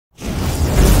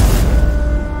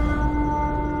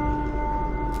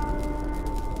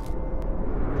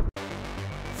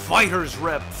Fighters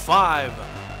Rep 5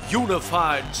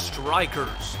 Unified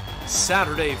Strikers,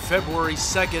 Saturday, February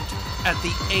 2nd at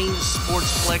the Ames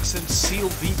Sportsplex in Seal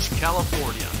Beach,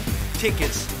 California.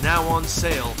 Tickets now on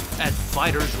sale at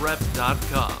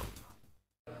fightersrep.com.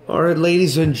 All right,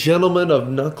 ladies and gentlemen of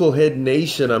Knucklehead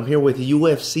Nation, I'm here with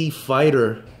UFC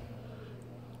fighter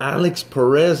Alex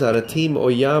Perez out of Team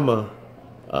Oyama.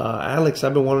 Alex,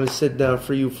 I've been wanting to sit down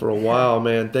for you for a while,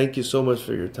 man. Thank you so much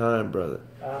for your time, brother.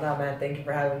 No, man. Thank you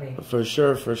for having me. For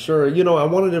sure, for sure. You know, I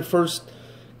wanted to first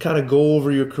kind of go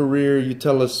over your career. You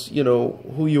tell us, you know,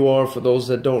 who you are for those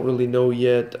that don't really know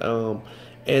yet. And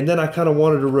then I kind of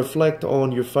wanted to reflect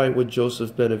on your fight with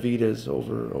Joseph Benavidez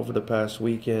over the past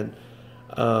weekend.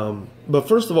 But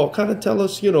first of all, kind of tell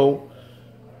us, you know,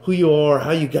 who you are,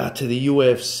 how you got to the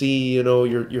UFC. You know,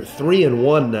 you're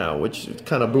 3-1 now, which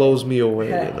kind of blows me away.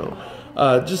 You know,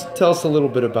 just tell us a little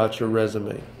bit about your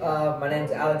resume. My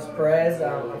name's Alex Perez.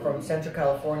 I'm from Central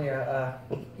California.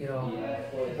 You know,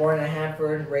 born in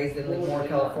Hanford, raised in Livermore,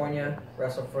 California.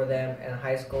 Wrestled for them in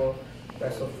high school.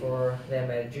 Wrestled for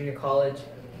them at junior college.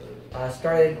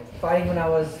 Started fighting when I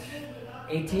was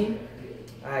 18.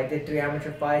 I did 3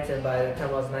 amateur fights, and by the time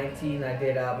I was 19, I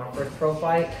did my first pro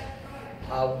fight.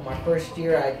 My first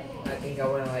year, I think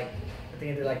I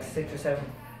did like 6 or 7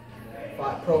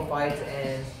 pro fights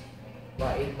in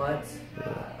about 8 months.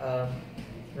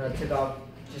 You know,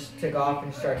 took off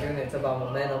and started doing it. It's about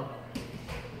momentum.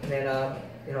 And then,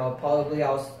 you know, I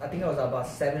think I was about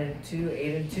 7-2,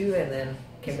 8-2, and then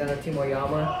came down to Team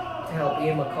Oyama to help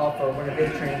Ian McCall for one of his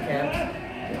training camps.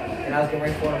 And I was getting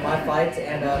ready for one of my fights,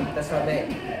 and that's how I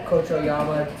met Coach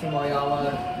Oyama, Team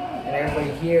Oyama, and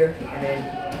everybody here. And then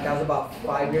that was about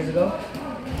 5 years ago,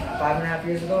 5.5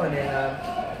 years ago. And then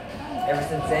ever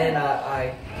since then,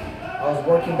 I was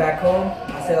working back home.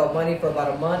 I saved up money for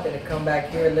about a month, and then come back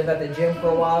here, live at the gym for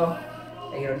a while,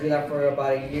 and, you know, do that for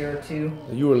about a year or two.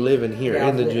 You were living here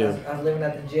in the gym. I was living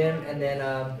at the gym, and then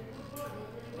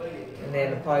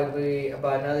probably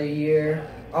about another year.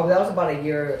 Oh, that was about a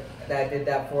year that I did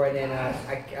that for, and then I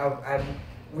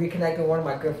reconnected with one of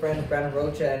my good friends, Brandon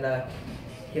Rocha, and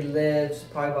he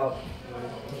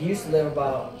used to live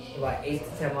about 8 to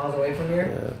 10 miles away from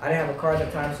here. Yeah. I didn't have a car at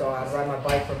the time, so I'd ride my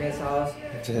bike from his house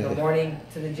in the morning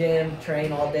to the gym,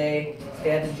 train all day,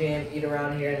 stay at the gym, eat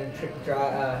around here, and then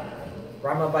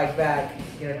ride my bike back.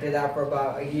 You know, did that for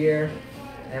about a year,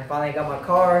 and finally got my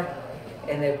car.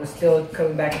 And it was still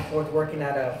coming back and forth, working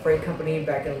at a freight company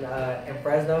back in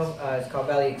Fresno. It's called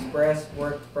Valley Express.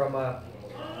 Worked from 5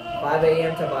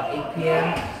 a.m. to about 8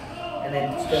 p.m. And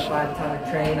then still find time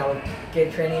to train. I would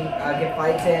get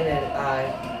fights in, and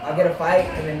I'll get a fight,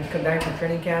 and then come back from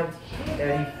training camp.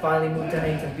 And he finally moved to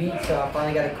Huntington Beach, so I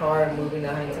finally got a car and moved into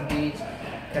Huntington Beach.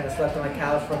 Kind of slept on my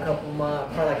couch for a couple of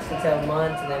months, probably like 6-7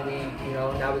 months, and then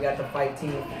now we got the fight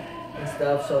team and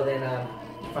stuff. So then.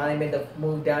 Finally made the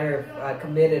move down here.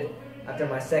 Committed after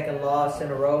my second loss in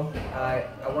a row. I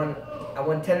won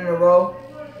 10 in a row.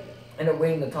 Ended up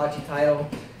winning the Tachi title.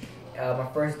 My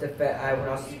first defense, when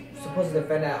I was supposed to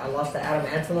defend that, I lost to Adam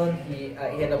Antolin. He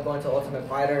ended up going to Ultimate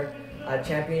Fighter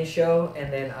champion show,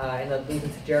 and then ended up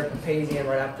losing to Jared Papazian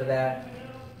right after that.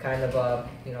 Kind of,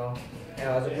 you know,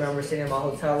 I remember sitting in my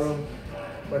hotel room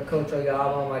with Coach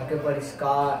Oyama, my good buddy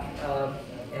Scott.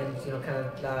 And, you know, kind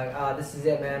of like, this is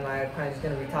it, man. I'm kind of just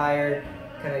going to retire,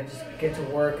 kind of just get to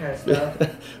work kind of stuff.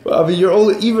 Well, I mean, you're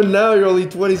only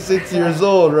 26 years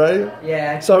old, right?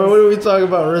 Yeah. So, I mean, what are we talking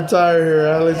about? Retire here,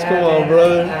 Alex. Yeah, come on,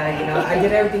 brother. You know, I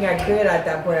did everything I could at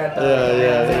that point. I thought,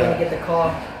 I was going to get the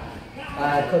call.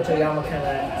 Coach Oyama kind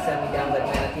of sent me down, like,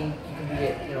 man, I think you can you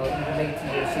can make it to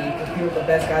UFC. You can compete with the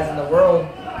best guys in the world.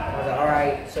 I was like, all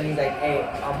right. So he's like, hey,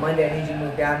 on Monday, I need you to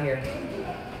move down here.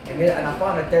 And I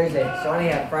fought on a Thursday, so I only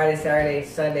had Friday, Saturday,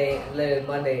 Sunday, and literally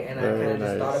Monday, and I kind of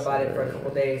just thought about it for a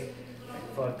couple days.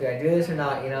 Fuck, do I do this or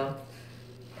not, you know?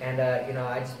 And, you know,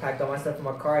 I just packed all my stuff in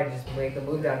my car and just made the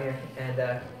move down here. And,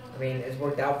 I mean, it's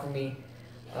worked out for me.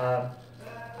 I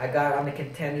got on the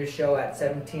Contender show at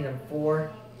 17-4.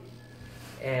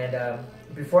 And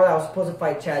before that, I was supposed to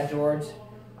fight Chad George.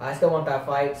 I still want that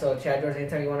fight, so Chad George,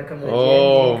 anytime you want to come to the gym,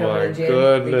 you can come to the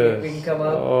gym. We can come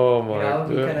up. Oh my goodness.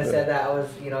 He kind of said that I was,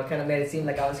 you know, kind of made it seem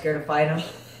like I was scared to fight him.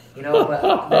 You know, but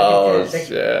the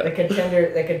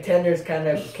contenders kind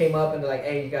of came up and they're like,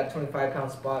 hey, you got a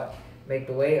 25-pound spot, make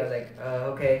the weight. I was like,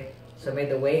 okay. So I made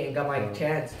the weight and got my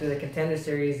chance through the Contender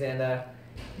Series, and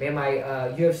made my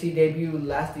UFC debut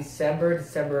last December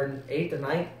 8th or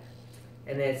 9th.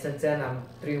 And then since then, I'm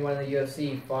 3-1 in the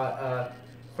UFC. Fought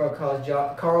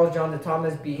Carl John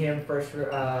Thomas, beat him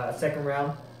second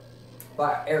round.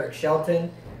 Fought Eric Shelton,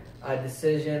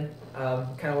 decision.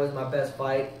 Kind of was my best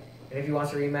fight. And if he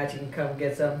wants a rematch, he can come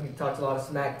get some. He talks a lot of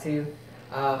smack too.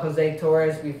 Jose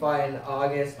Torres, we fought in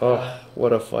August. Oh,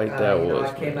 what a fight that was!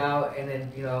 I came out and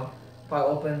then fight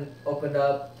opened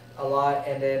up a lot,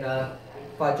 and then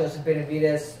fought Joseph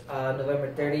Benavidez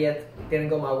November 30th. Didn't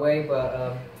go my way,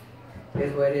 but it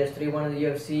is what it is. 3-1 in the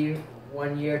UFC,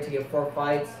 1 year to get 4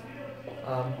 fights.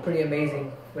 Pretty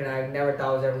amazing. When I never thought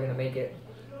I was ever gonna make it.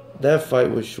 That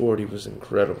fight with Shorty was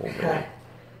incredible, man.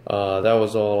 That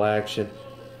was all action.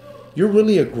 You're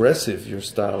really aggressive. Your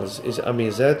style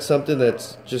is that something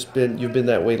that's just you've been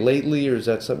that way lately, or is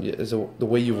that something the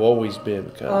way you've always been?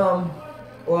 Kind of?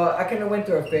 Well, I kind of went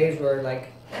through a phase where like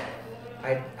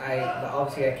I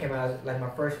obviously I came out like my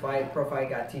first fight, pro fight,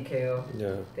 got TKO.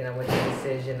 Yeah. Then I went to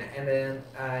decision, and then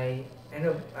I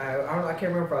ended up I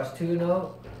can't remember if I was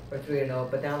 2-0 or 3-0,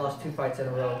 but then I lost 2 fights in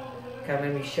a row. Kind of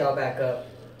made me shell back up,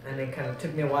 and then kind of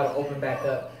took me a while to open back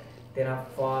up. Then I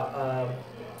fought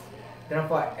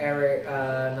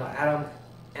Adam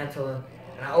Antolin,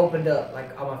 and I opened up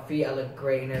like on my feet. I looked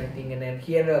great and everything, and then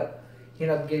he ended up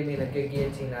getting me in a good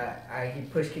guillotine. He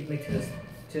push kicked me to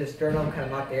the sternum, kind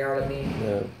of knocked the air out of me.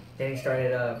 Yeah. Then he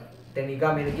started. Then he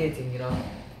got me in the guillotine.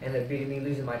 Ended up beating me,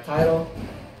 losing my title,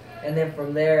 and then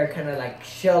from there, kind of like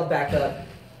shelled back up.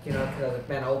 Because I was like,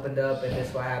 man, I opened up, and this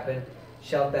is what happened.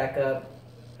 Shelled back up,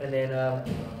 and then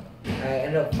I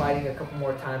ended up fighting a couple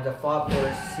more times. I fought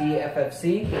for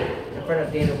CFFC in front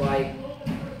of Dana White,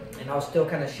 and I was still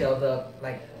kind of shelled up.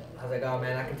 Like, I was like, oh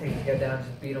man, I can take this guy down,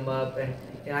 just beat him up. And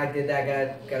I did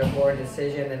that, got a board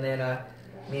decision, and then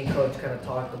me and Coach kind of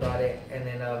talked about it, and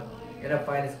then ended up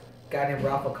fighting this guy named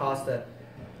Rafa Costa.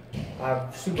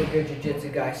 Super good jiu-jitsu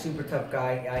guy, super tough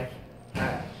guy.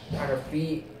 On her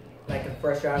feet, like the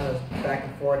first round, I was back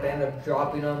and forth. I ended up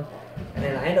dropping him. And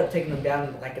then I ended up taking him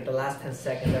down like at the last 10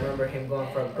 seconds. I remember him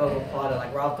going for a go-go plata,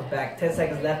 like right off the back. 10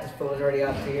 seconds left, his foot was already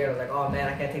up to here. I was like, oh man,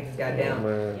 I can't take this guy down.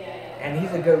 Oh, and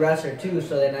he's a good wrestler too,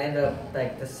 so then I ended up,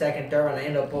 like the second, third round, I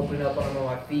ended up opening up on him on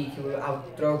my feet. I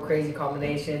would throw crazy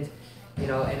combinations,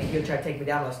 and he would try to take me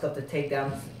down. I was stuff to take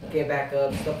down, get back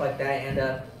up, stuff like that, and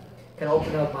kind of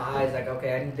open up my eyes, like,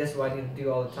 okay, this is what I need to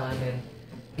do all the time. And,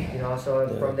 so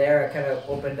from there, I kind of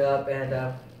opened up,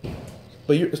 and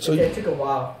it took a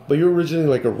while. But you're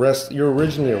originally You're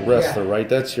originally a wrestler, right?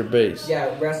 That's your base.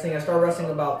 Yeah, wrestling. I started wrestling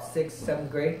about 6th,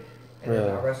 7th grade, and then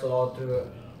I wrestled all through.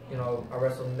 I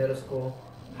wrestled middle school,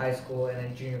 high school, and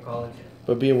then junior college.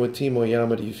 But being with Team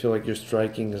Oyama, do you feel like your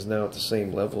striking is now at the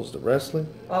same level as the wrestling?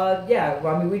 Yeah.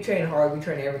 Well, I mean, we train hard. We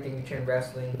train everything. We train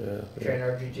wrestling. We train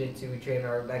our jiu-jitsu. We train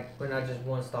we're not just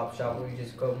one-stop shop where we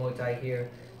just go Muay Thai here,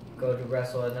 go to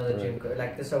wrestle at another gym.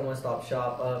 Like, this is a one-stop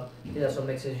shop. That's what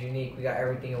makes us unique. We got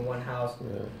everything in one house.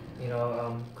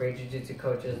 Great jiu-jitsu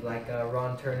coaches like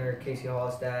Ron Turner, Casey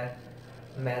Hallstad,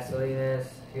 Matt Salinas.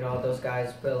 Those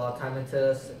guys put a lot of time into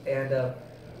us. And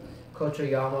Coach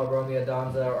Oyama, Romeo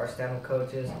Donza, our stand-up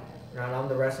coaches. And I'm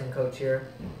the wrestling coach here.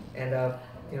 And, I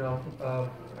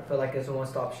feel like it's a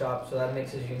one-stop shop, so that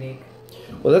makes us unique.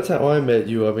 Well, that's how I met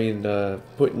you. I mean,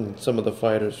 putting some of the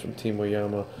fighters from Team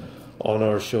Oyama on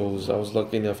our shows. I was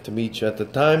lucky enough to meet you. At the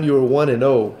time, you were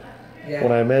 1-0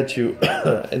 when I met you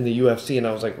in the UFC, and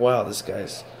I was like, wow, this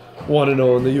guy's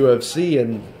 1-0 in the UFC.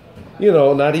 And,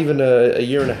 not even a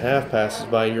year and a half passes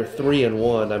by, and you're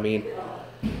 3-1. I mean,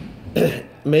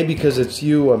 maybe because it's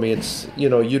you. I mean, it's, you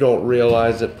don't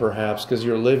realize it perhaps because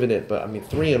you're living it. But, I mean,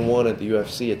 3-1 at the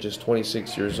UFC at just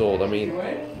 26 years old. I mean,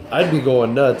 I'd be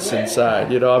going nuts inside.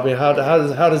 I mean, how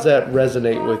does that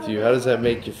resonate with you? How does that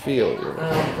make you feel?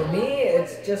 For me,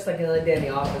 it's just like another day in the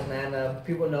office, man.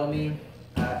 People know me.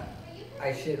 I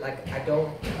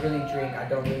don't really drink. I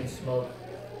don't really smoke.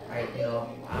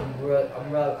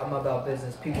 I'm about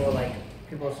business. People smoke.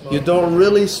 You don't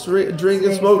really drink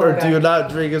and smoke, or do you not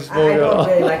drink and smoke? I don't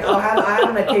really, I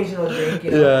have an occasional drink,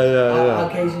 I'll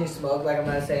occasionally smoke, like I'm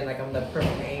not saying like I'm the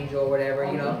perfect angel or whatever,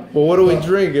 But what are we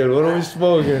drinking? What are we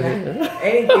smoking?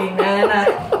 Anything, man.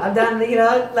 I'm done,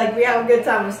 like we have a good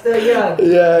time. I'm still young.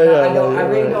 I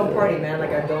really don't party, man.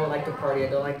 Like I don't like to party. I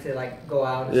don't like to like go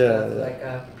out and stuff. Like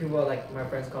people like my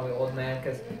friends call me old man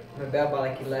because I'm in bed by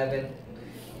like 11,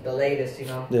 the latest, by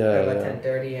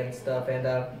 10:30 and stuff. And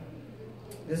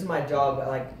this is my job.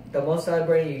 Like the most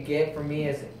celebrating you get from me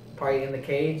is probably in the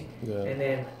cage, and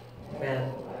then,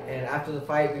 man, and after the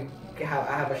fight, I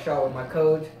have a shot with my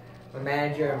coach, my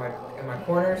manager, and my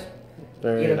corners.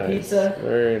 Very eat a nice. pizza.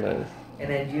 Very nice. And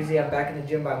then usually I'm back in the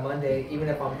gym by Monday. Even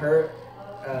if I'm hurt,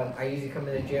 I usually come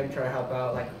in the gym, try to help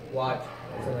out, like watch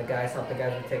some of the guys, help the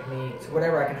guys with techniques,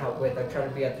 whatever I can help with. I try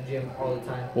to be at the gym all the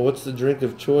time. Well, what's the drink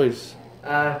of choice?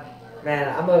 Man,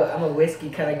 I'm a whiskey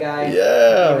kind of guy.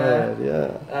 Yeah,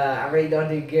 man, I really don't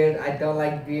do good. I don't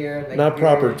like beer. Like not beer.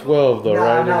 proper 12 though, No,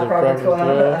 right? not proper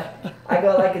 12. I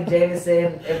go like a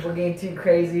Jameson. If we're getting too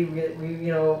crazy,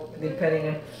 we depending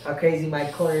on how crazy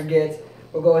my corner gets,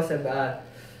 we'll go with some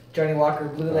Johnny Walker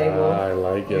Blue Label. I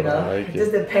like it. I like it.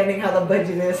 Just depending how the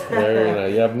budget is. Very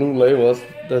nice. Yeah, Blue Label.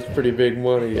 That's pretty big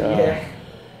money. Yeah.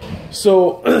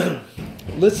 So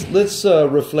let's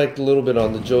reflect a little bit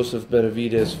on the Joseph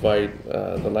Benavidez fight,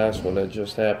 the last one that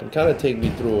just happened. Kind of take me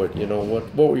through it.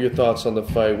 What were your thoughts on the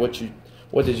fight?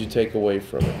 What did you take away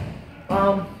from it?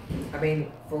 I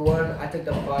mean, for one, I took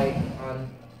the fight on,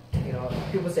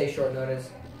 people say short notice.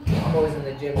 I'm always in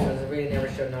the gym, so it's really never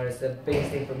short notice. The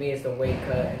biggest thing for me is the weight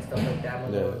cut and stuff like that. I'm a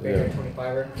little bigger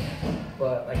 25er,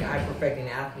 but like I'm perfecting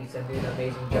athletes and doing an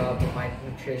amazing job with my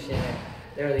nutrition.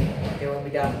 And they want me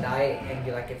down a diet and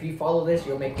be like, if you follow this,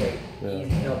 you'll make weight.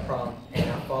 Easy, no problem. And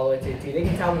I follow it to a T. They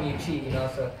can tell me you cheat,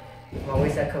 So if my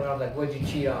weight started coming up, like, what'd you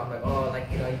cheat on? I'm like,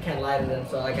 oh, you can't lie to them.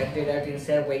 So like I did everything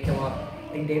said, weight come up.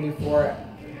 I think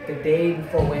the day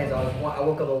before wins, I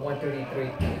woke up at 133.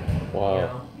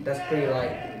 Wow. That's pretty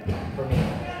light for me.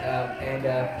 And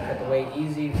cut the weight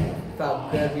easy,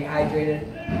 felt good, rehydrated.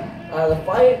 The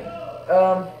fight,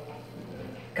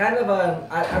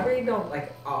 I really don't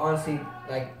honestly,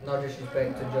 no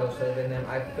disrespect to Joseph and them.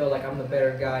 I feel like I'm the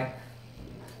better guy.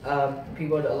 A lot of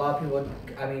people,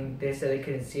 they said they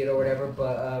couldn't see it or whatever,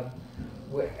 but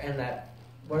and that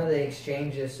one of the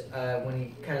exchanges, when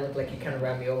he kind of looked like he kind of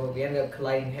ran me over, we ended up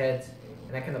colliding heads,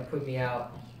 and that kind of put me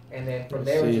out. And then from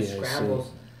there, it just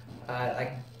scrambles,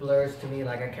 blurs to me.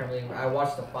 I can't really. I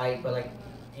watched the fight, but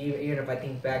even if I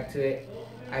think back to it,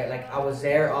 I was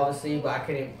there obviously, but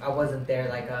I wasn't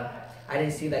there. I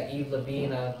didn't see that Eve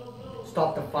Levine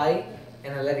stop the fight,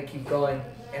 and I let it keep going.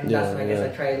 And that's when I guess I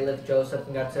tried to lift Joseph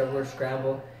and got to a rear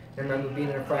scramble. And I remember being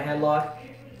in a front headlock,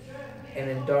 and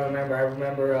then I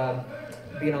remember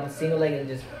being on the single leg and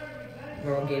just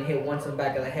remember getting hit once in the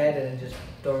back of the head, and then just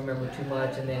don't remember too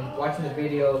much. And then watching the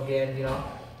video again,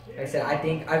 like I said, I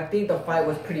think the fight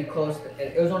was pretty close.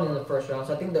 It was only in the first round,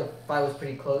 so I think the fight was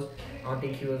pretty close. I don't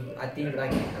think he was.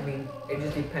 It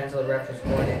just depends on the refs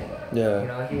scoring it.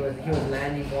 Yeah. He was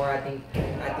landing more. I think he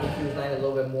was landing a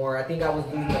little bit more. I think I was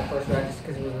losing the first round just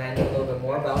because he was landing a little bit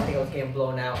more, but I don't think I was getting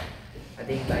blown out. I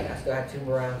think I still had 2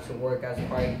 more rounds to work. I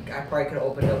probably could have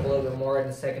opened up a little bit more in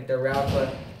the second, third round,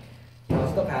 but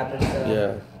stuff happens.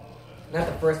 Not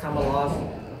the first time I lost.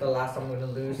 The last time I'm going to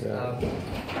lose.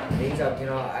 Things up,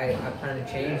 I plan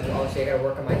to change. Obviously, I got to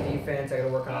work on my defense. I got to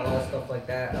work on a lot of stuff like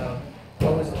that.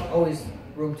 Always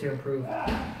room to improve.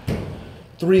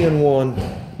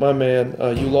 3-1, my man.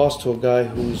 You lost to a guy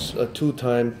who's a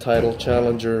 2-time title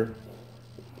challenger,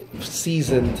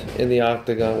 seasoned in the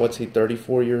octagon. What's he,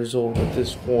 34 years old at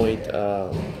this point?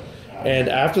 And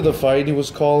after the fight, he was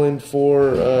calling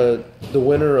for the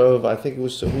winner of, I think it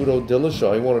was Cejudo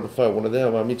Dillashaw. He wanted to fight one of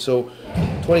them. So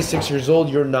 26 years old,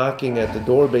 you're knocking at the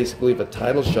door basically of a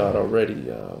title shot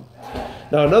already.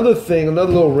 Now, another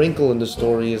little wrinkle in the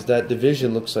story is that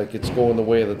division looks like it's going the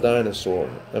way of the dinosaur.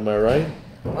 Am I right?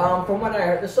 From what I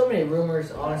heard, there's so many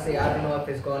rumors. Honestly, I don't know if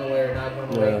it's going away or not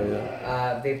going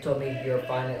away. They've told me you're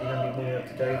fine. You're going to be moving up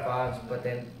to 35s, but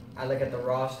then I look at the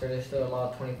roster, there's still a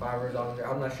lot of 25ers on there.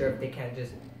 I'm not sure if they can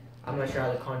I'm not sure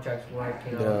how the contracts work,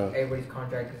 everybody's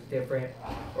contract is different,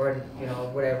 or,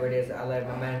 whatever it is. I let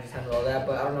my managers handle all that,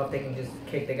 but I don't know if they can just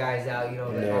kick the guys out,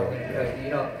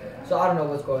 so I don't know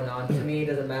what's going on. To me, it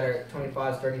doesn't matter,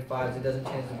 25s, 35s, it doesn't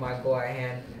change my goal at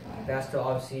hand. That's to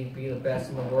obviously be the best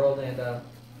in the world, and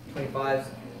 25s,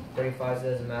 35s,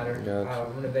 it doesn't matter. Gotcha.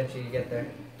 I'm going to eventually get there.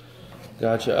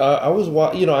 Gotcha.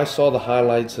 I saw the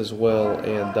highlights as well,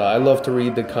 and I love to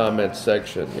read the comments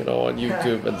section, on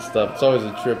YouTube and stuff. It's always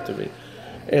a trip to me.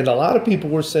 And a lot of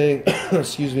people were saying,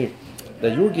 excuse me,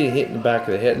 that you were getting hit in the back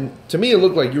of the head. And to me, it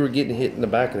looked like you were getting hit in the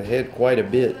back of the head quite a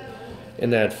bit in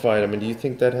that fight. Do you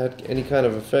think that had any kind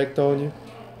of effect on you?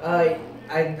 I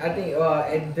think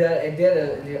it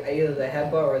did either the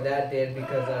headbutt or that did,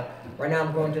 because right now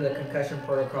I'm going through the concussion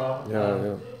protocol.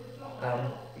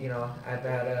 I've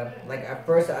had at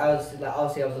first I was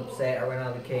upset. I ran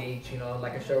out of the cage.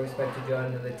 I show respect to John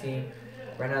and the team.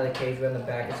 Ran out of the cage, went in the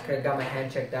back. I got my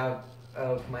hand checked out.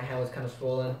 My hand was kind of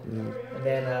swollen, and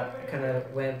then kind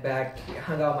of went back,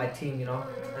 hung out with my team, and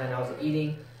I was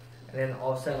eating, and then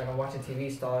all of a sudden, I'm watching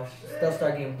TV, still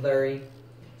started getting blurry.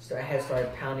 So my head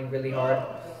started pounding really hard.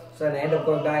 So then I ended up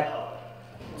going back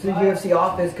to the UFC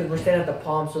office because we're staying at the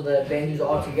Palm, so the venues are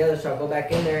all together. So I go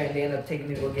back in there, and they end up taking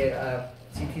me to go get a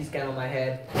CT scan on my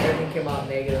head. Everything came out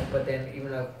negative, but then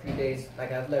even a few days,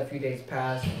 I've let a few days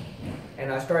pass,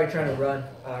 and I started trying to run.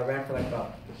 I ran for like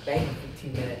about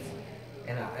 15 minutes,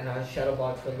 and I was shadow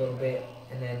boxed for a little bit,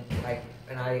 and then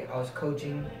I was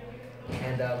coaching,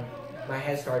 and my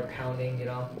head started pounding, you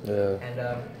know. Yeah.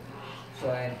 And so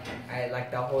I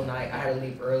like that whole night I had to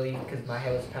leave early because my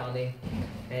head was pounding,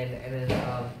 and then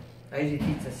I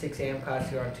usually teach a 6 a.m. class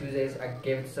here on Tuesdays. I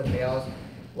gave it to somebody else.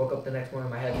 Woke up the next morning,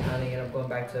 my head pounding, and I'm going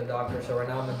back to the doctor. So right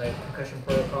now I'm in the concussion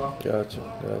protocol. Gotcha.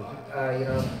 You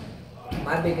know,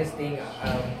 my biggest thing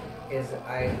is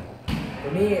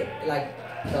for me, like,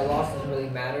 the loss doesn't really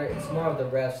matter. It's more of the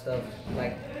ref stuff.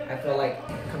 Like, I feel like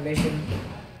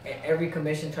every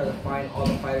commission tries to find all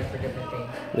the fighters for different things.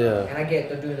 Yeah. And I get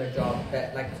they're doing their job.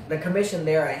 That, like, the commission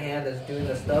there at hand that's doing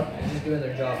the stuff is just doing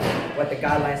their job. What the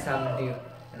guidelines tell them to do.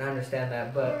 And I understand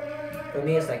that. But for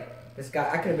me, it's like, this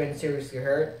guy, I could have been seriously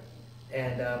hurt.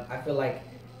 And I feel like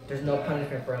there's no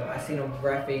punishment for him. I seen him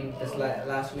reffing this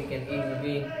last weekend in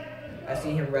Irvine. I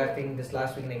seen him reffing this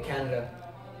last weekend in Canada.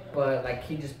 But, like,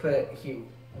 he put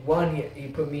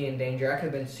me in danger. I could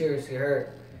have been seriously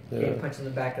hurt. Getting punched in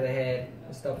the back of the head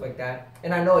and stuff like that.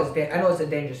 And I know it's a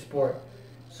dangerous sport,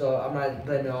 so I'm not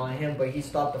blaming it on him. But he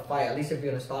stopped the fight. At least if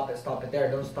you're gonna stop it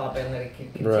there. Don't stop it and let it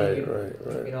continue. Right.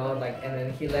 You know, like, and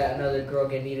then he let another girl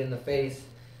get kneed in the face.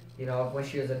 You know, when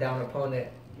she was a down opponent.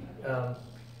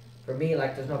 For me,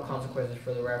 like, there's no consequences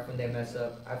for the ref when they mess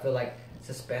up. I feel like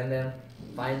suspend them,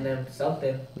 fine them,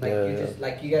 something.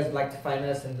 Like, you guys like to fine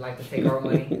us and like to take our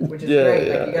money, which is great.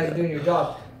 Like, you guys are doing your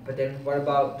job. But then what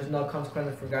about, there's no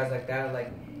consequences for guys like that?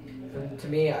 Like, to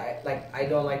me, I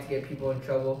don't like to get people in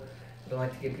trouble. I don't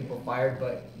like to get people fired,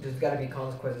 but there's got to be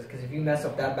consequences. Because if you mess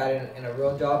up that bad in a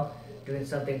real job, doing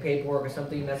something, paperwork or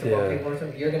something, you mess up on paperwork or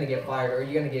something, you're going to get fired or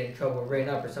you're going to get in trouble, written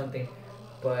up or something.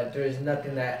 But there's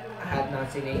nothing that I have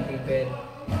not seen anything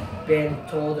been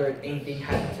told or anything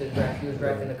happened to the ref. He was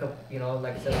reffing a couple, you know,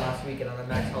 like I said last weekend on the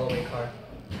Max Holloway card.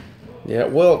 Yeah,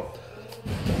 well,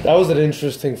 that was an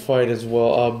interesting fight as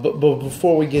well. But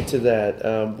before we get to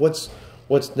that, what's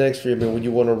next for you? I mean, would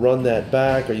you want to run that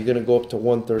back? Are you going to go up to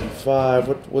 135?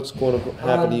 What's going to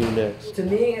happen to you next? To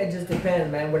me, it just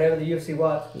depends, man. Whatever the UFC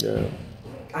wants. Yeah.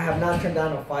 I have not turned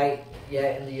down a fight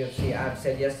yet in the UFC. I've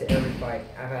said yes to every fight.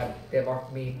 They've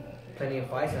offered me plenty of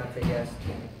fights, and I've said yes.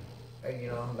 You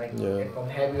know, like, if I'm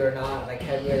heavy or not, like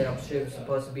heavier than I'm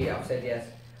supposed to be, I've said yes.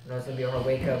 I know it's gonna be a hard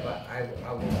wake up, but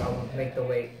I would make the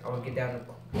weight. I would get down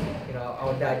to, you know, I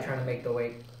would die trying to make the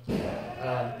weight.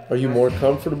 Are you more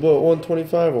comfortable at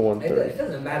 125 or 130? It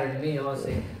doesn't matter to me,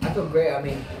 honestly. I feel great. I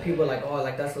mean, people are like, oh,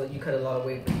 like, you cut a lot of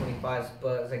weight for 25s,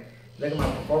 but it's like, look at my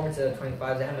performances at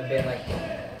 25s. They haven't been like,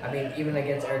 I mean, even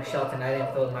against Eric Shelton, I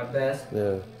didn't feel my best.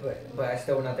 Yeah. But I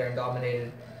still went out there and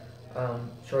dominated.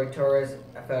 Shory Torres,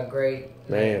 I felt great.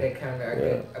 Man. They kind of are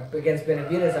good. Against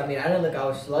Benavidez, I mean, I didn't look I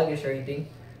was sluggish or anything.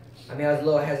 I mean, I was a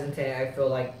little hesitant, I feel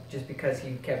like, just because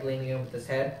he kept leaning in with his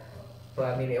head. But,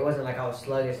 I mean, it wasn't like I was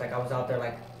sluggish. Like, I was out there,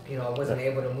 like, you know, I wasn't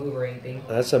able to move or anything.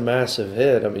 That's a massive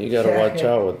hit. I mean, you got to watch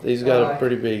out with. He's got a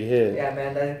pretty big hit. Yeah,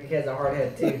 man, he has a hard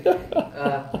head, too.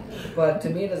 But to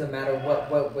me, it doesn't matter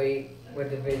what weight, what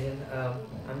division.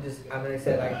 I'm going to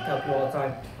say, like I tell people all the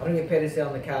time, I don't get paid to sit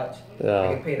on the couch.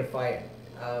 I get paid to fight.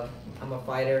 I'm a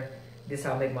fighter. This is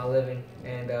how I make my living.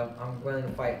 And I'm willing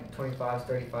to fight 25s,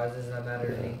 35s. It doesn't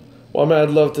matter to me. Well, I mean, I'd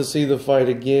love to see the fight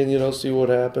again, you know, see what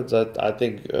happens. I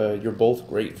think you're both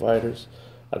great fighters.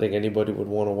 I think anybody would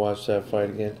want to watch that fight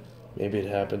again. Maybe it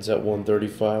happens at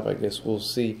 135. I guess we'll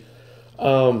see.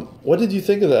 What did you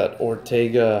think of that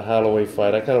Ortega-Holloway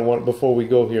fight? I kind of want, before we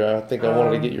go here, I think I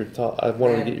wanted to get your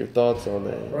thoughts on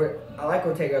that. I like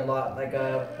Ortega a lot. Like,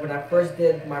 when I first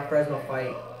did my Fresno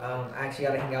fight, I actually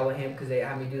got to hang out with him because they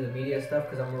had me do the media stuff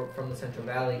because I'm from the Central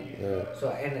Valley. Yeah. So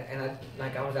and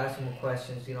I was asking him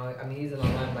questions. You know, I mean, he's in the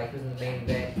limelight. He was in the main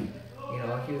event. You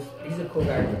know, he's a cool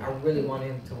guy. I really wanted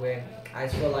him to win. I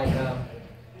just feel like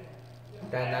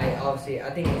that night, obviously, I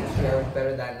think Israel was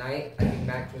better that night. I think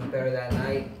Max was better that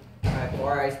night.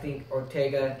 Or I think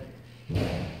Ortega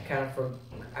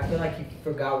I feel like he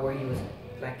forgot where he was.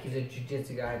 Like, he's a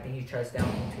jiu-jitsu guy. I think he tries down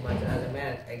him too much. As a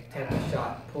man, attempt a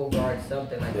shot, pull guard,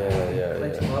 something like that.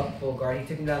 Clinch him up, pull guard. He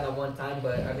took him down that one time,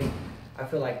 but I mean, I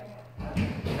feel like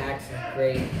Max is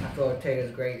great. I feel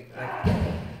Ortega's great. I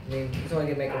mean, he's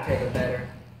only gonna make Ortega better.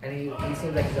 And he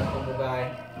seems like he's a humble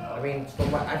guy. I mean,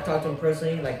 from what I've talked to him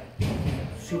personally, like,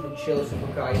 super chill,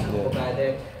 super guy. He's a humble guy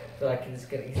there. I feel like he's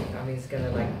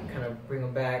gonna like kind of bring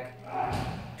him back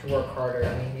to work harder.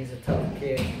 I mean, he's a tough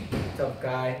kid, tough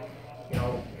guy. You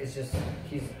know, it's just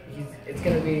it's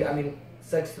gonna be. I mean,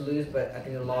 sucks to lose, but I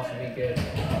think the loss will be good.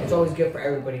 It's always good for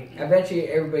everybody. Eventually,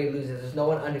 everybody loses. There's no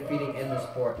one undefeated in the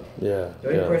sport. Yeah.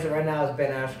 The only person right now is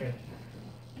Ben Askren.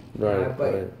 Right.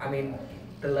 But right. I mean,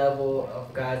 the level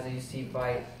of guys that you see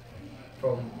fight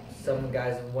from some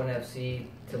guys in 1FC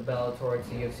to Bellator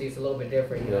to UFC. It's a little bit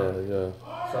different, you know? Yeah.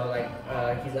 So, like,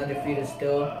 he's undefeated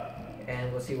still,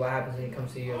 and we'll see what happens when he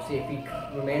comes to UFC. If he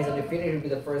remains undefeated, he'll be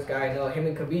the first guy I know. Him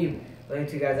and Khabib, the only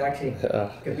two guys actually.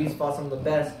 Khabib's fought some of the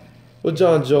best. Well,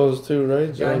 John Jones too,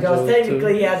 right? John Jones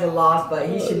technically he has a loss, but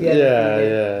he should be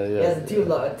undefeated. He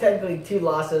has technically 2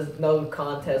 losses, no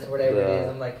contest, whatever it is.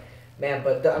 I'm like, man,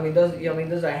 but I mean, those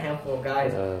are a handful of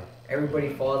guys. Everybody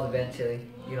falls eventually,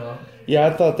 you know. Yeah,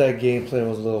 I thought that game plan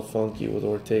was a little funky with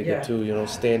Ortega too. You know,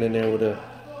 standing there with a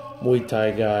Muay Thai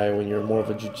guy when you're more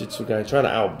of a jiu-jitsu guy, trying to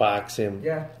outbox him,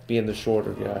 being the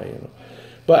shorter guy, you know.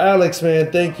 But Alex,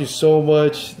 man, thank you so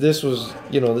much. This was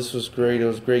great. It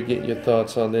was great getting your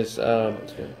thoughts on this. Man.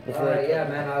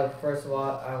 First of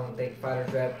all, I want to thank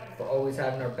Fighters Rep for always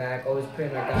having our back, always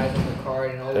putting our guys on the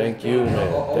card, and always always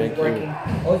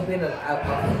being a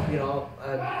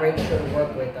great show to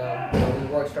work with.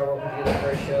 We started working together the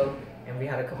first show, and we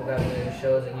had a couple guys in the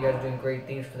shows, and you guys are doing great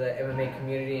things for the MMA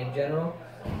community in general.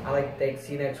 I like to thank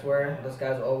CNEXS Wear. Those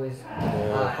guys always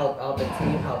help out the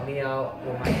team, help me out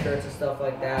with my shirts and stuff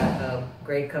like that.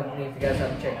 Great company. If you guys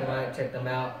haven't checked them out, check them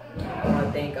out. I want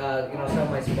to thank some of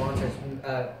my sponsors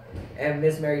and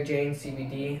Miss Mary Jane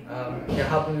CBD. They're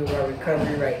helping me with my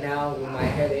recovery right now with my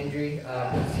head injury.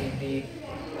 CBD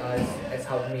is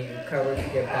helping me recover to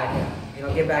get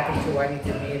back into where I need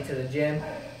to be, into the gym.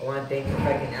 I want to thank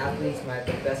Perfecting Athletes,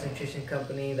 the best nutrition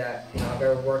company that I've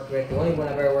ever worked with. The only one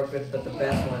I've ever worked with, but the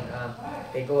best one.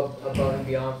 They go above and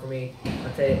beyond for me. I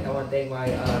want to thank my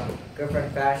good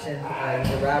friend Fashion.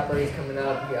 He's a rapper. He's coming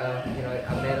up.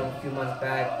 I met him a few months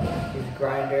back. He's a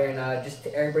grinder, and just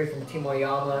to everybody from Team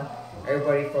Oyama,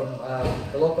 everybody from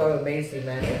the local MMA,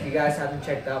 man. If you guys haven't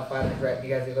checked out Fighters Rep,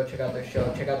 you guys can go check out their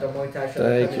show. Check out their Muay Thai show.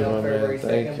 Thank you, man. February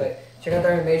Thank 2nd, you. but check out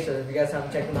their MMA shows. If you guys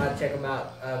haven't checked them out, check them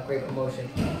out. Great promotion.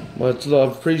 Much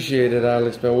love. Appreciate it,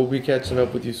 Alex, man. We'll be catching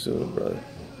up with you soon, brother.